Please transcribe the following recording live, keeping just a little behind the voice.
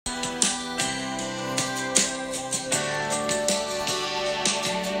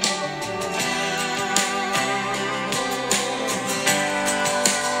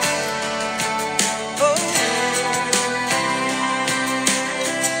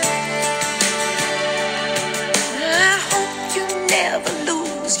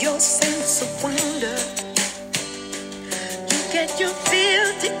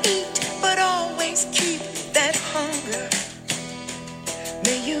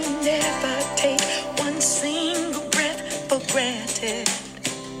granted.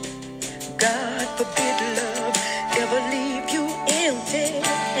 God forbid love ever leave you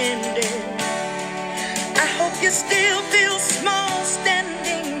empty-handed. I hope you still feel small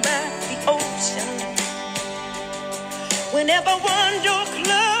standing by the ocean. Whenever one door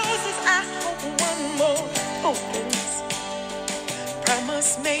closes, I hope one more opens.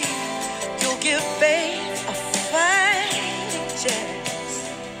 Promise me you'll give faith a fighting chance.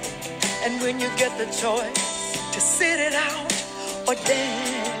 And when you get the choice to sit it out or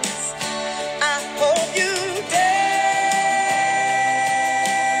dance, I hope you dance.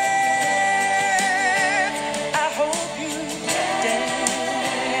 I hope you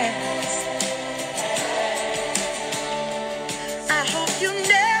dance. I hope you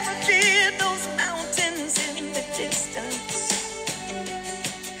never fear those mountains in the distance,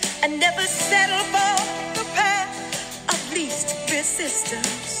 and never settle for the path of least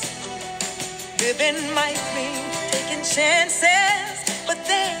resistance. Living might mean taking chances, but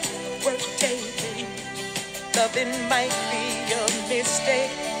they're worth taking. Loving might be a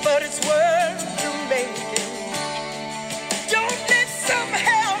mistake, but it's worth the making. Don't let some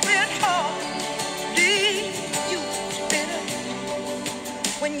hell-bent heart leave you bitter.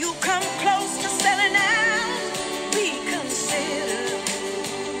 When you come close to selling out, reconsider.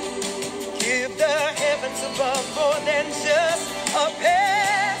 Give the heavens above more than just a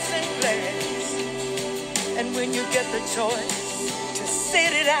passing glance. And when you get the choice to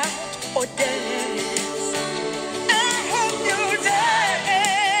sit it out or dance, I hope you dance.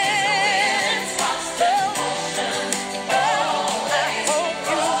 Oh, I hope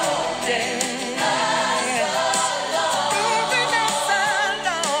you dance. Moving us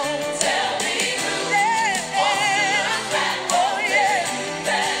along. Tell me who. Oh, yeah.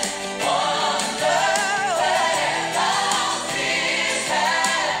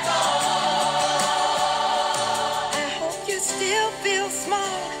 Still feel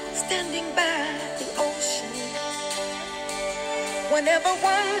small standing by the ocean. Whenever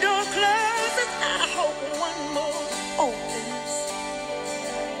one door closes, I hope one more opens.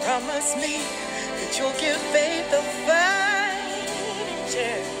 Promise me that you'll give faith a fighting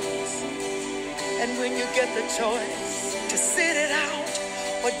chance. And when you get the choice to sit it out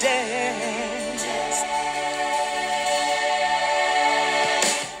or dance,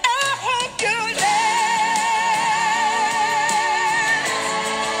 I hope you dance.